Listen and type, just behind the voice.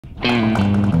Alright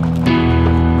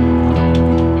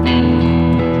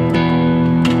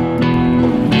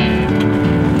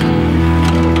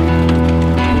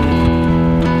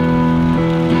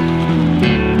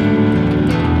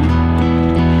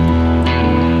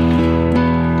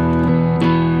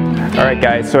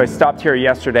guys, so I stopped here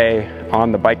yesterday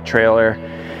on the bike trailer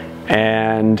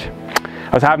and I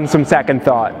was having some second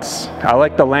thoughts. I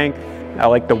like the length, I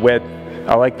like the width,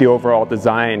 I like the overall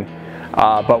design,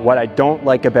 but what I don't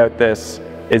like about this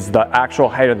is the actual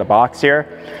height of the box here.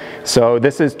 So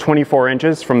this is 24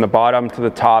 inches from the bottom to the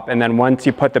top, and then once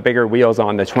you put the bigger wheels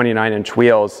on, the 29-inch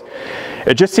wheels,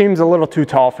 it just seems a little too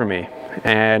tall for me.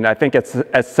 And I think it's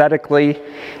aesthetically,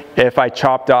 if I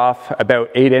chopped off about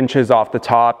 8 inches off the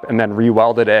top and then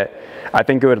re-welded it, I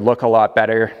think it would look a lot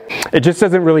better. It just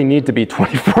doesn't really need to be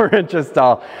 24 inches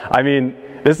tall. I mean,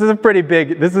 this is a pretty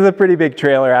big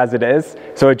trailer as it is,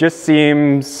 so it just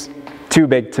seems too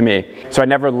big to me. So I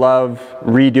never love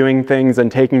redoing things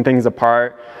and taking things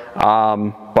apart,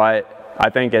 but I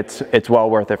think it's well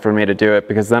worth it for me to do it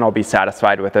because then I'll be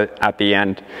satisfied with it at the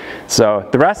end. So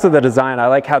the rest of the design, I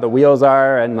like how the wheels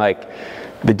are and like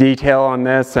the detail on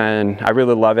this, and I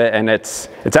really love it, and it's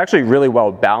actually really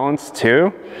well balanced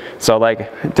too. So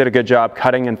like, did a good job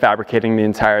cutting and fabricating the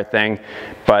entire thing.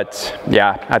 But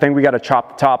yeah, I think we got to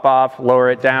chop the top off,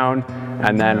 lower it down,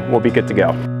 and then we'll be good to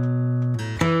go.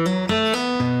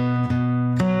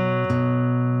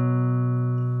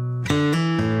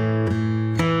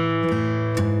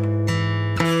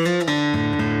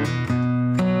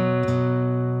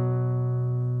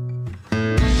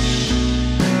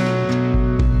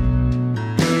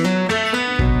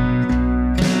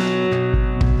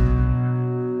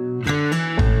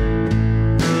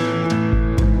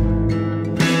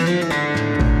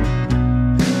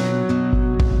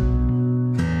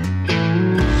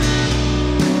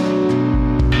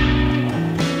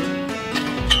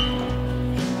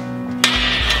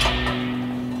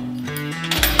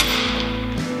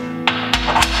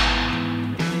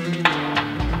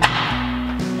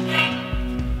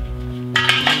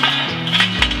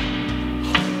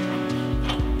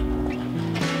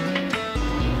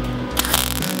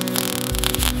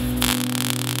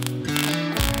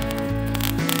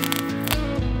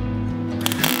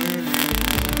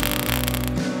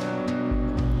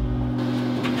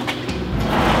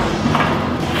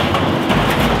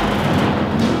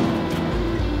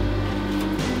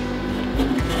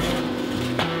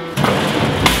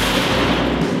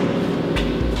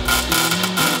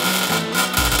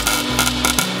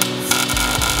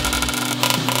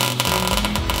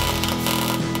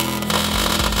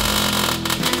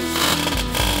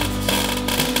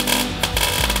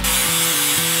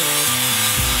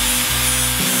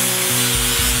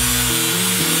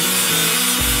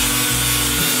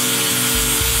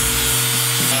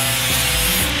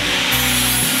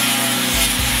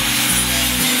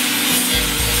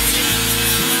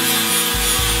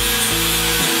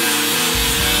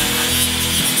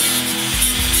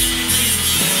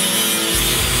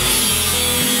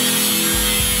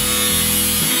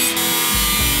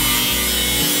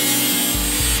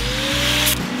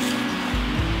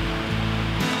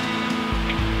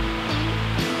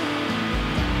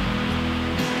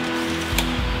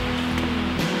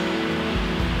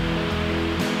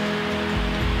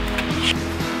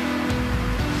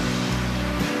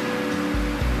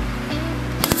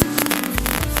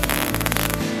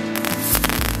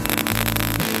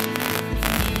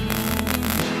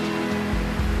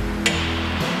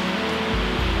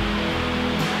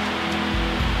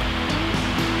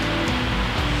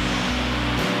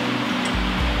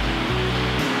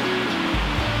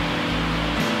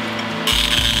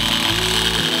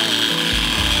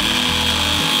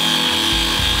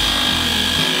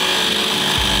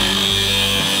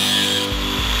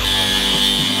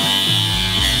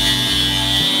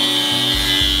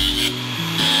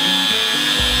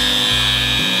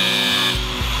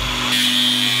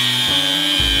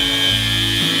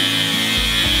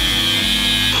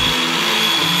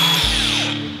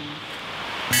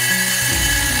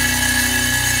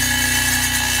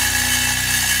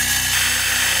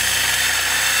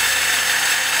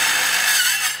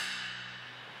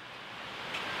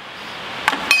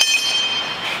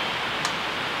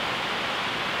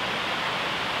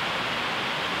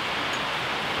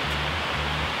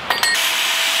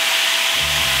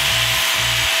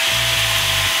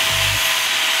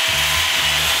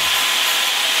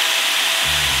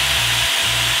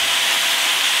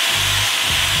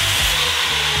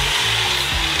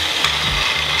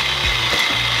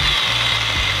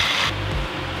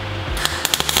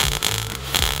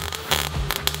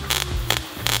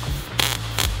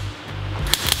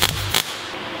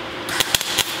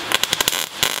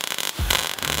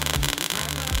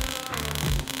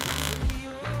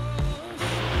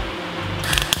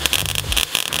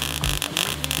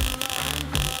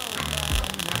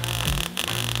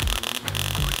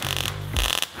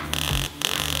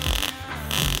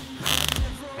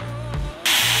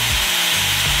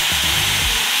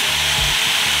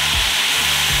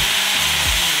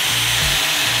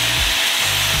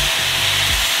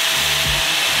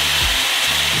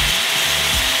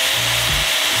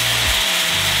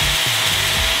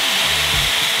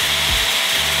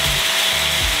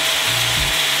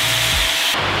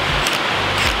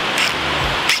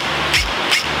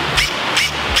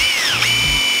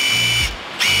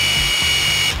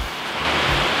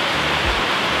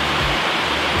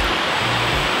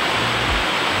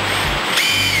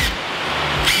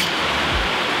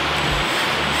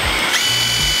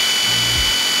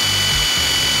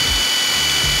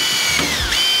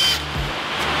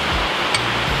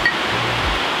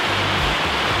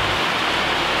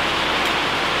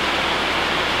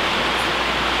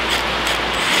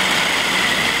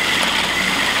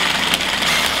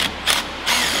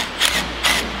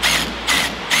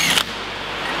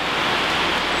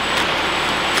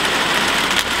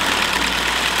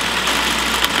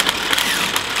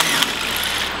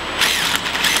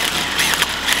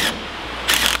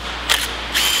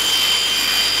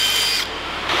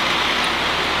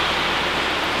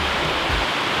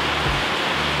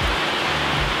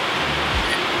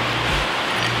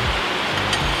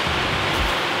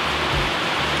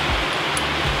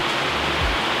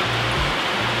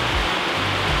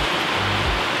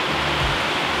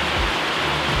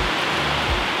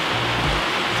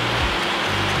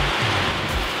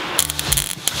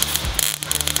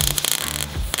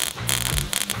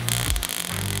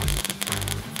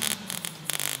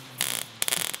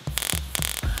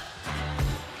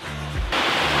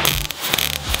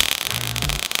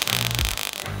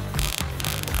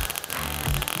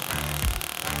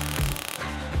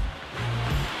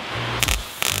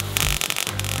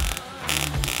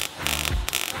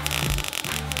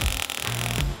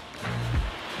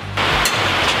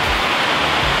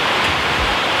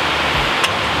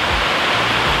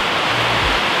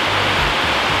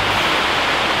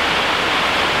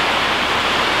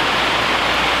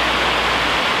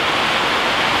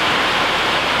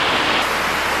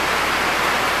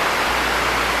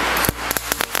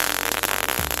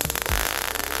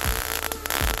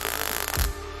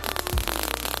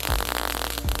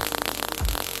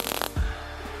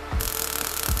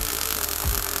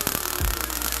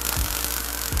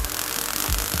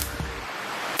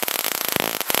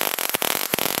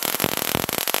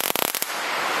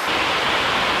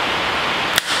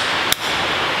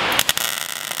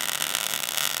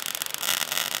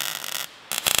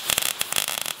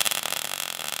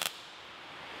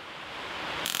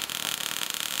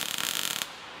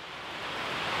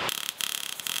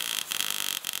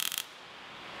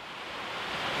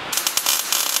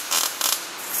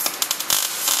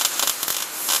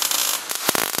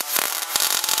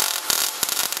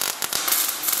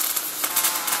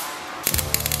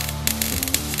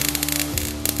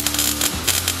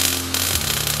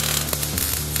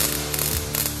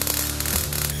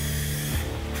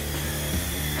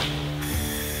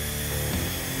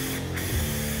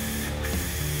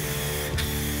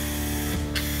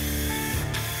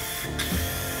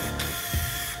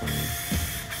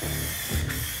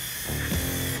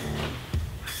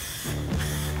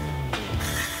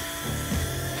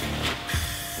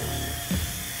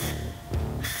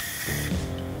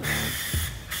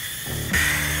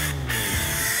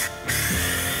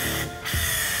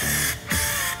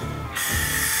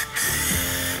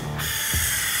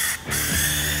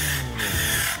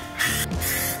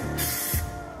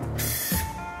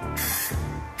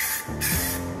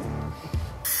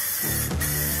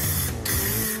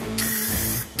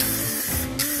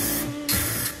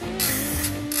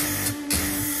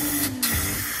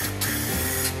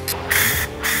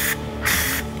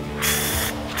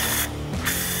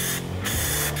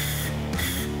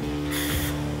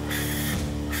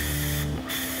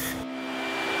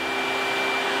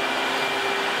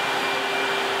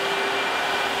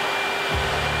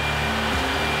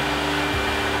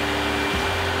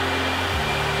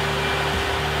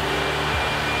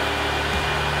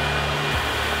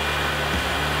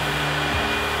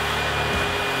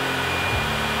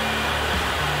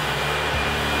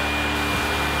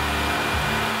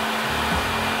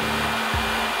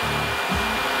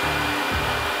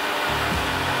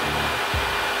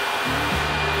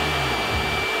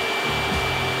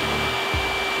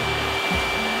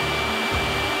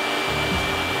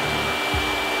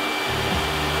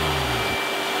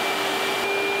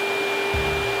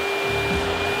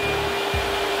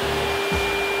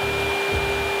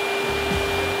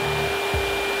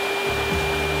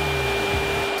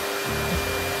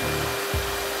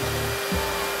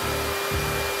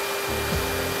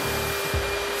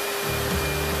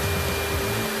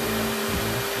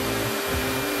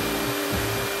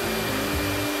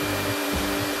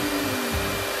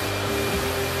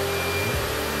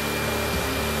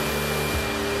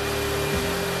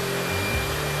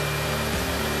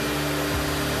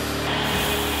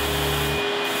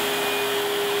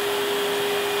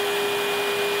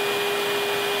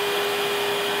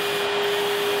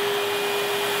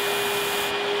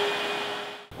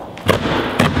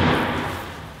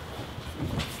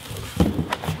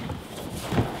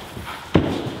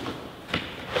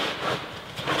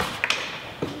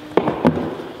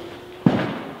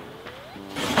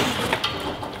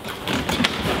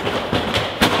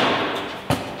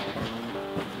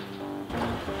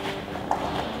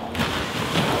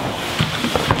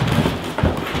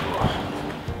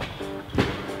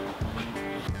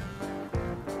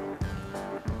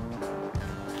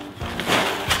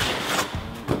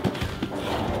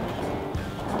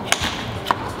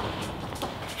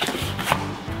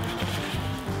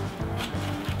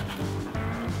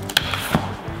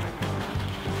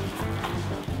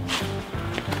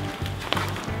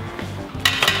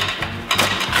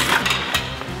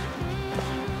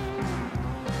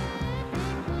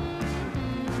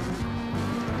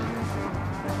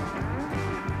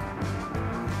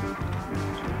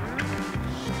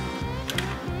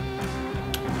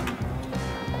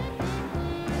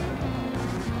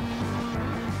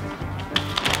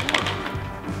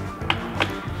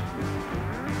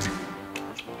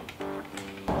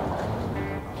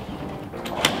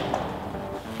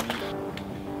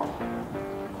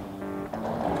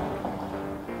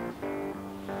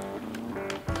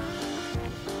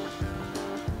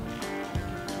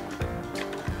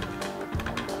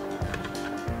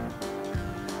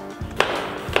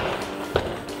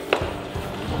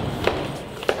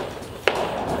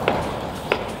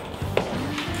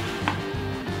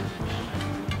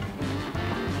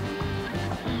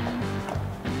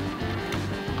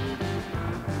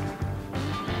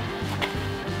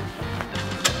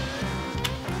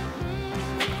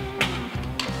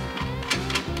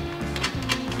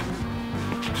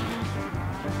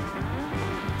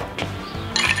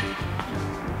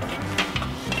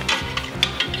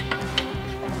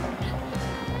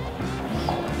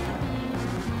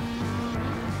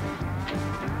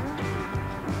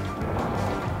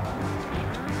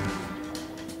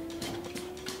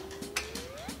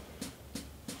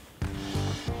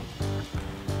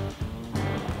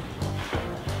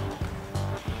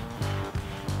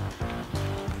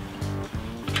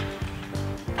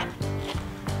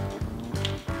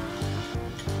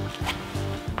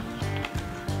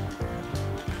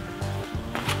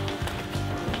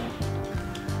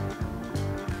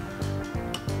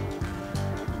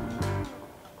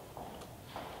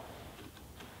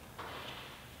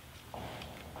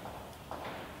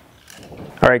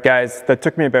 right guys, that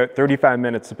took me about 35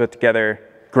 minutes to put together.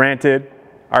 Granted,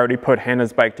 I already put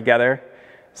Hannah's bike together,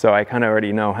 so I kind of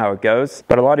already know how it goes.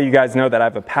 But a lot of you guys know that I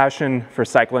have a passion for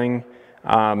cycling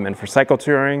and for cycle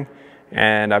touring,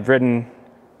 and I've ridden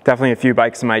definitely a few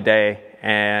bikes in my day,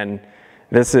 and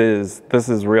this is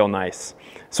real nice.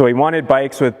 So we wanted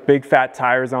bikes with big fat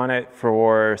tires on it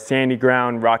for sandy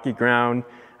ground, rocky ground,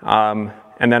 and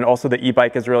then also the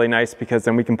e-bike is really nice because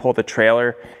then we can pull the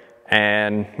trailer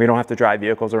and we don't have to drive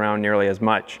vehicles around nearly as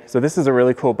much. So this is a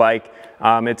really cool bike.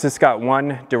 It's just got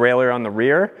one derailleur on the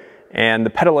rear, and the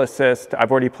pedal assist,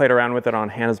 I've already played around with it on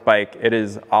Hannah's bike. It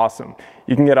is awesome.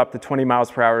 You can get up to 20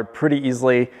 miles per hour pretty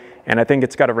easily, and I think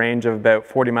it's got a range of about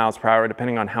 40 miles per hour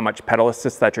depending on how much pedal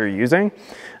assist that you're using.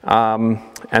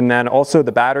 And then also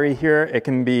the battery here, it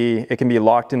can be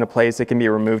locked into place. It can be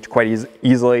removed quite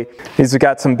easily. These have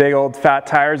got some big old fat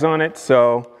tires on it,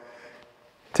 so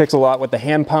it takes a lot with the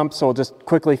hand pump. So we'll just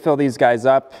quickly fill these guys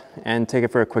up and take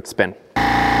it for a quick spin.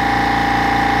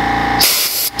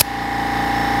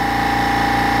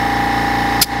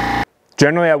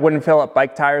 Generally, I wouldn't fill up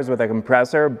bike tires with a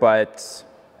compressor, but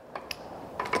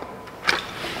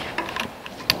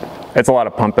it's a lot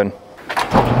of pumping.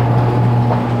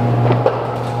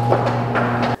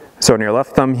 So in your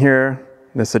left thumb here,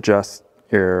 this adjusts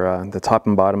your, the top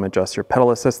and bottom adjusts your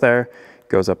pedal assist there,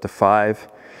 goes up to 5.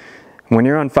 When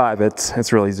you're on 5,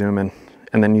 it's really zooming.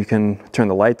 And then you can turn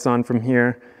the lights on from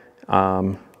here.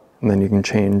 And then you can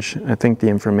change, I think, the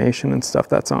information and stuff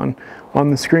that's on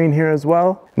the screen here as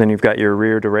well. And then you've got your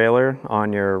rear derailleur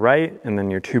on your right, and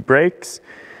then your 2 brakes,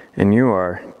 and you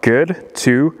are good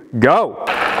to go.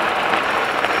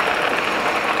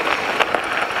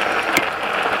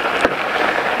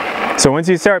 So once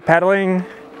you start pedaling,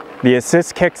 the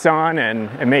assist kicks on and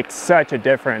it makes such a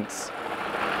difference.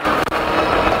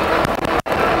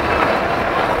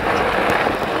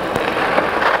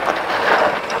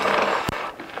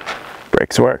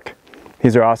 Brakes work.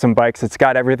 These are awesome bikes. It's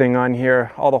got everything on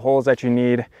here, all the holes that you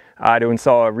need to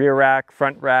install a rear rack,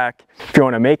 front rack. If you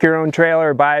want to make your own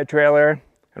trailer, buy a trailer,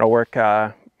 it'll work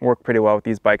pretty well with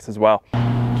these bikes as well.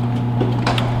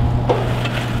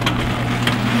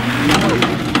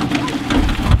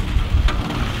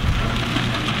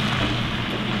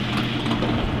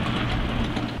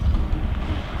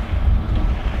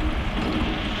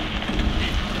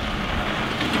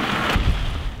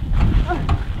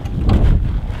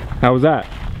 How was that?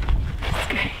 It's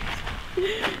great.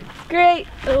 It's great.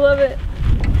 I love it.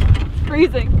 It's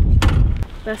freezing.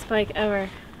 Best bike ever.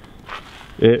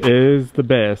 It is the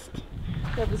best.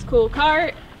 Got this cool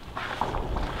cart.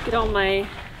 Get all my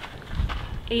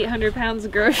 800 pounds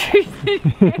of groceries in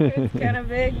here. It's kind of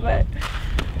big, but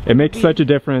it makes such a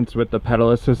difference with the pedal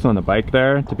assist on the bike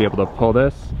there to be able to pull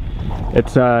this.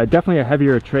 It's definitely a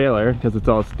heavier trailer because it's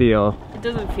all steel. It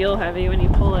doesn't feel heavy when you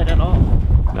pull it at all.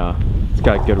 No, it's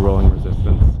got good rolling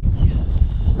resistance.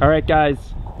 All right, guys,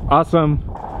 awesome.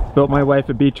 Built my wife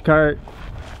a beach cart.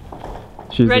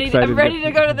 She's excited. I'm ready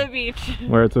to go to the beach.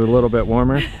 Where it's a little bit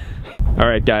warmer. All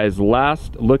right, guys,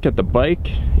 last look at the bike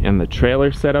and the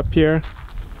trailer setup here.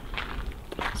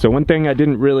 So one thing I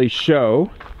didn't really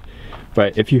show,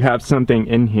 but if you have something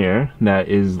in here that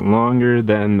is longer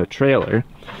than the trailer,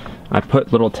 I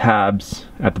put little tabs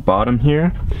at the bottom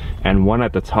here and one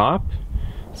at the top,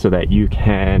 so that you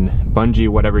can bungee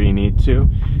whatever you need to,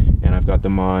 and I've got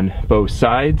them on both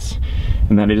sides.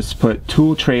 And then I just put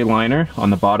tool tray liner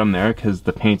on the bottom there because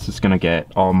the paint's just gonna get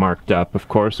all marked up, of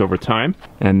course, over time.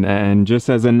 And then just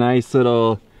as a nice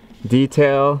little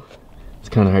detail, it's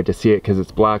kind of hard to see it because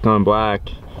it's black on black,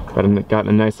 but I've got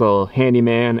a nice little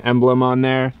Handeeman emblem on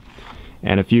there.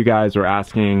 And a few guys were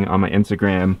asking on my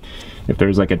Instagram if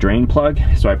there's like a drain plug,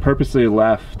 so I purposely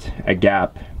left a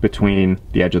gap between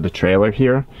the edge of the trailer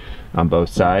here on both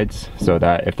sides, so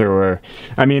that if there were,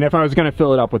 I mean, if I was gonna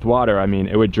fill it up with water, I mean,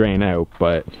 it would drain out,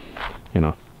 but you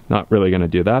know, not really gonna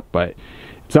do that, but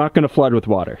it's not gonna flood with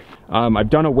water.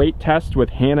 I've done a weight test with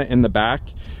Hannah in the back.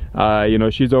 You know,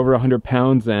 she's over 100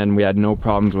 pounds and we had no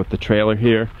problems with the trailer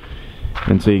here.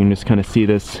 And so you can just kind of see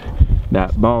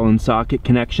that ball and socket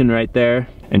connection right there,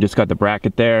 and just got the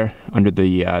bracket there under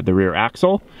the rear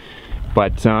axle.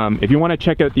 But if you want to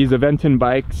check out these Aventon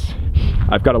bikes,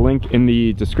 I've got a link in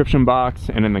the description box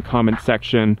and in the comment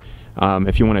section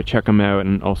if you want to check them out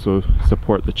and also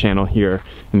support the channel here.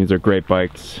 And these are great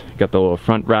bikes. Got the little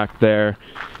front rack there,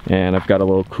 and I've got a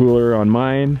little cooler on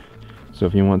mine, so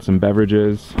if you want some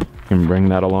beverages, you can bring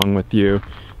that along with you.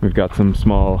 We've got some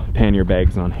small pannier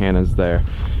bags on Hannah's there.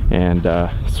 And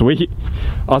sweet.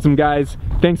 Awesome, guys.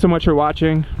 Thanks so much for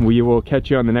watching. We will catch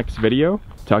you on the next video.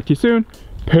 Talk to you soon.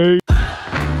 Peace.